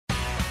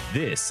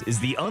This is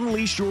the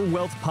Unleash Your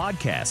Wealth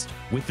podcast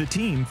with the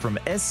team from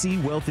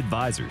SC Wealth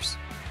Advisors.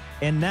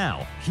 And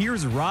now,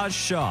 here's Raj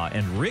Shah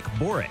and Rick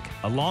Borick,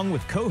 along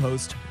with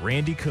co-host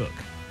Randy Cook.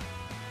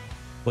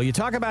 Well, you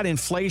talk about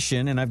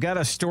inflation, and I've got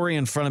a story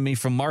in front of me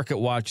from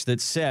MarketWatch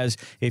that says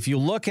if you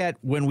look at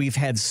when we've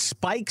had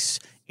spikes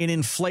in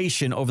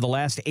inflation over the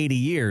last 80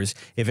 years,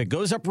 if it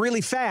goes up really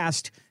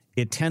fast,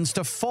 it tends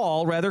to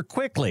fall rather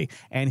quickly.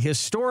 And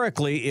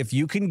historically, if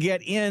you can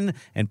get in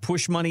and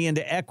push money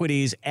into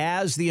equities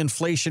as the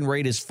inflation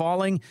rate is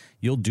falling,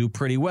 you'll do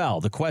pretty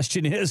well. The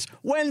question is,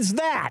 when's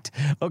that?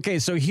 Okay,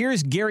 so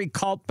here's Gary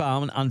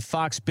Kaltbaum on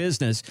Fox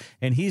Business,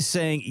 and he's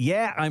saying,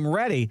 yeah, I'm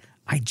ready.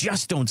 I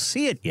just don't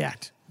see it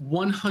yet.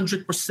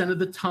 100% of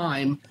the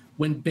time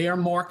when bear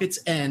markets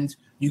end,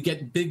 you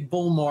get big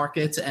bull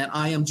markets, and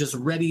I am just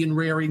ready and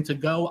raring to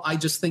go. I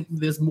just think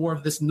there's more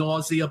of this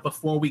nausea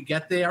before we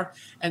get there.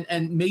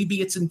 And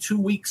maybe it's in 2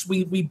 weeks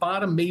we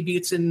bottom. Maybe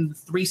it's in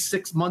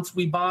 3-6 months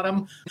we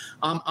bottom.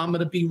 I'm going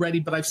to be ready,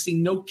 but I've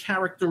seen no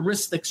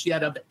characteristics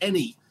yet of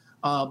any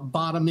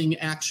bottoming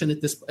action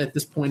at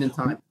this point in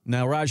time.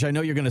 Now, Raj, I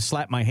know you're going to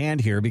slap my hand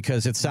here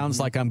because it sounds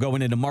like I'm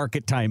going into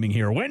market timing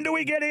here. When do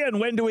we get in?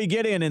 When do we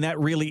get in? And that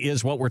really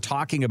is what we're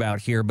talking about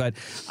here. But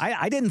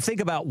I didn't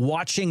think about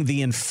watching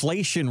the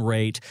inflation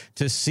rate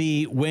to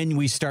see when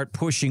we start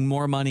pushing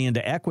more money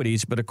into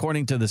equities. But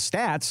according to the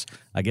stats,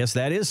 I guess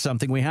that is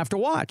something we have to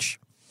watch.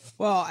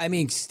 Well, I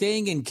mean,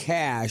 staying in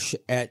cash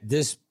at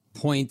this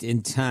point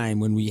in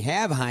time when we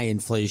have high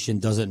inflation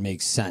doesn't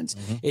make sense.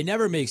 It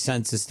never makes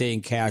sense to stay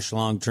in cash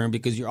long term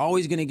because you're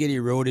always going to get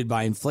eroded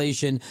by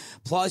inflation.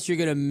 Plus, you're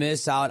going to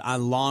miss out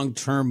on long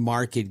term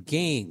market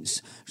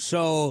gains.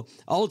 So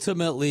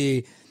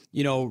ultimately,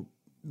 you know,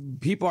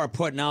 people are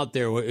putting out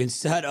there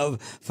instead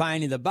of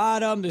finding the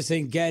bottom, they're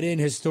saying get in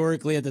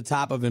historically at the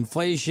top of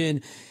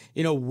inflation.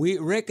 You know,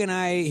 Rick and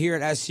I here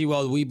at SC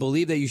Wealth, we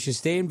believe that you should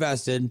stay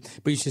invested,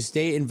 but you should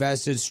stay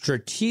invested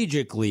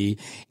strategically.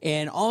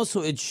 And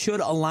also it should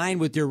align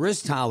with your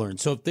risk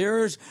tolerance. So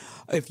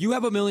if you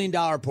have $1 million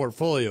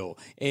portfolio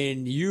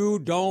and you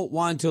don't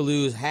want to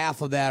lose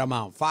half of that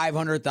amount,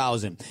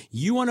 500,000,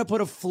 you want to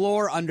put a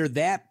floor under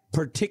that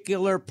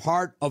particular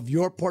part of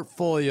your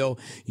portfolio.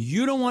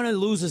 You don't want to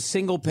lose a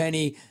single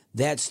penny.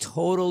 That's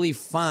totally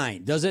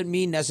fine. Doesn't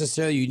mean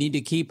necessarily you need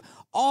to keep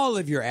all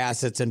of your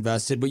assets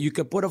invested, but you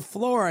could put a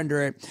floor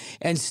under it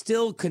and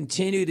still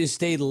continue to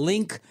stay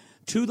linked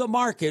to the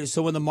market.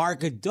 So when the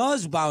market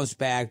does bounce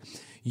back,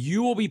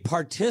 you will be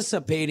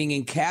participating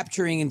and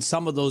capturing in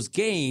some of those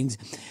gains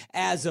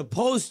as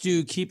opposed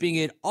to keeping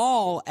it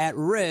all at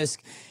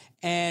risk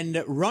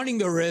and running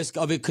the risk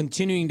of it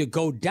continuing to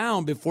go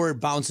down before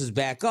it bounces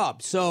back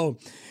up. So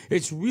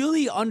it's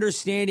really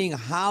understanding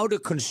how to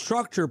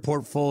construct your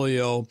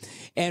portfolio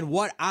and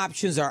what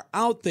options are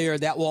out there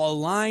that will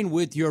align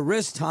with your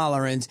risk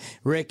tolerance,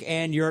 Rick,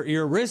 and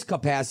your risk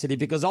capacity.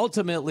 Because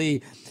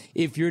ultimately,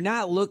 if you're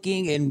not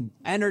looking and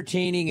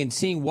entertaining and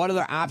seeing what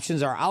other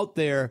options are out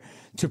there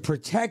to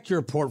protect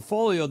your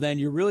portfolio, then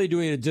you're really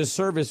doing a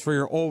disservice for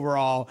your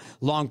overall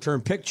long-term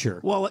picture.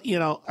 Well, you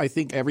know, I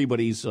think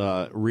everybody's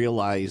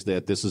realized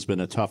that this has been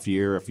a tough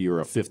year. If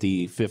you're a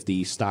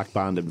 50-50 stock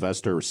bond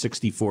investor, or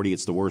 60-40,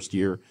 it's the worst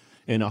year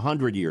in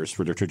 100 years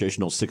for the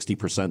traditional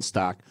 60%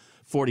 stock,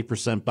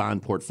 40%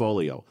 bond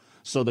portfolio.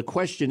 So the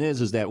question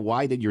is that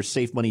why did your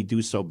safe money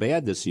do so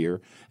bad this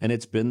year? And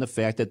it's been the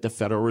fact that the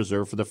Federal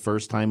Reserve, for the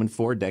first time in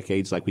 4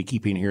 decades, like we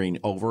keep hearing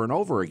over and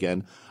over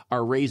again,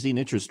 are raising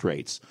interest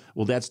rates.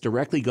 Well, that's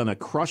directly going to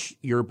crush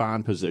your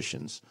bond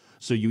positions.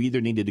 So you either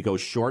needed to go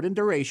short in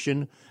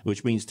duration,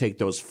 which means take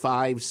those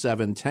 5,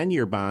 7,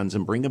 10-year bonds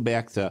and bring them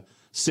back to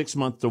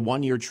 6-month to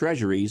 1-year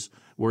treasuries,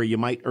 where you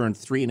might earn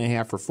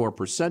 3.5% or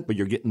 4%, but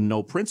you're getting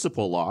no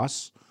principal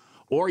loss.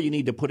 Or you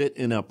need to put it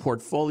in a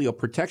portfolio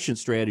protection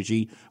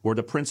strategy where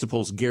the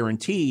principal's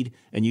guaranteed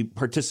and you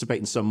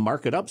participate in some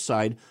market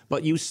upside,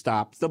 but you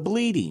stop the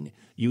bleeding.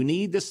 You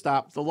need to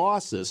stop the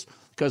losses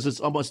because it's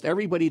almost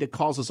everybody that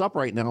calls us up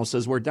right now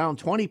says we're down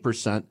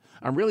 20%.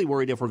 I'm really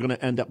worried if we're going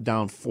to end up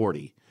down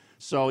 40%.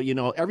 So, you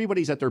know,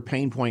 everybody's at their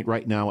pain point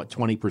right now at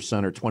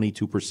 20% or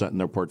 22% in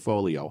their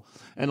portfolio.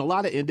 And a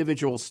lot of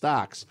individual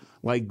stocks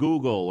like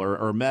Google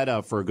or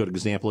Meta, for a good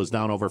example, is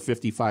down over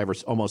 55 or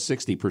almost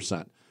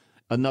 60%.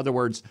 In other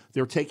words,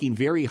 they're taking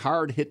very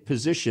hard-hit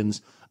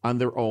positions on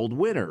their old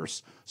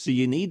winners. So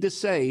you need to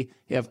say,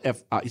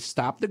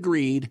 stop the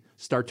greed,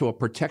 start to a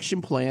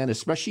protection plan,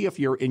 especially if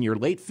you're in your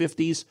late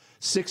 50s,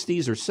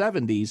 60s, or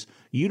 70s.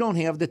 You don't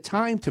have the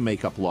time to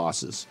make up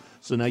losses.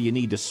 So now you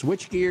need to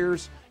switch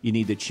gears. You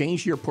need to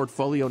change your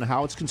portfolio and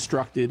how it's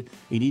constructed.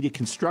 You need to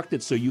construct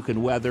it so you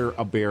can weather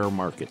a bear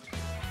market.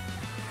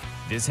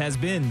 This has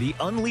been the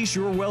Unleash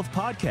Your Wealth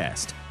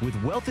podcast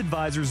with wealth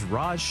advisors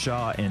Raj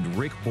Shah and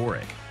Rick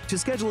Borick. To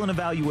schedule an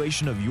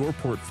evaluation of your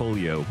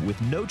portfolio with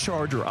no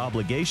charge or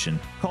obligation,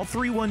 call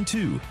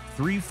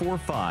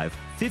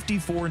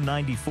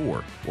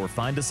 312-345-5494 or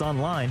find us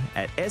online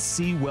at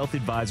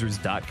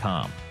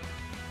scwealthadvisors.com.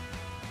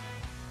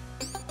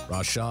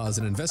 Raj Shah is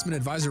an investment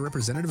advisor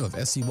representative of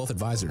SC Wealth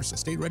Advisors, a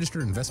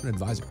state-registered investment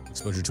advisor.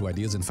 Exposure to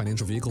ideas and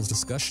financial vehicles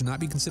discussed should not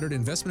be considered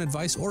investment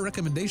advice or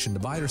recommendation to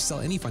buy or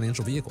sell any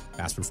financial vehicle.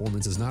 Past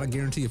performance is not a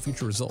guarantee of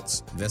future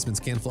results. Investments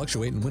can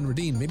fluctuate, and when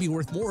redeemed may be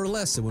worth more or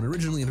less than when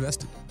originally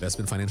invested.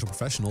 Investment financial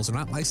professionals are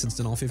not licensed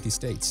in all 50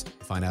 states.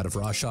 To find out if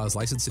Raj Shah is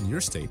licensed in your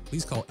state,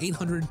 please call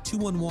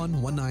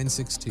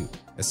 800-211-1962.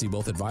 SC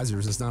Wealth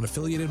Advisors is not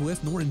affiliated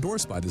with nor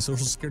endorsed by the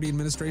Social Security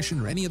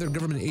Administration or any other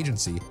government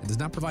agency and does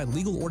not provide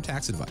legal or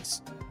tax advice.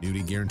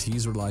 Annuity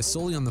guarantees rely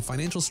solely on the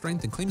financial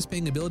strength and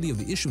claims-paying ability of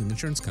the issuing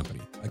insurance company.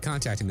 By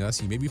contacting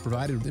us, you may be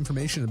provided with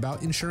information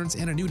about insurance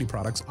and annuity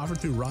products offered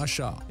through Raj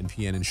Shah,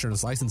 NPN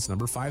Insurance License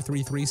Number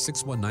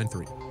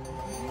 5336193.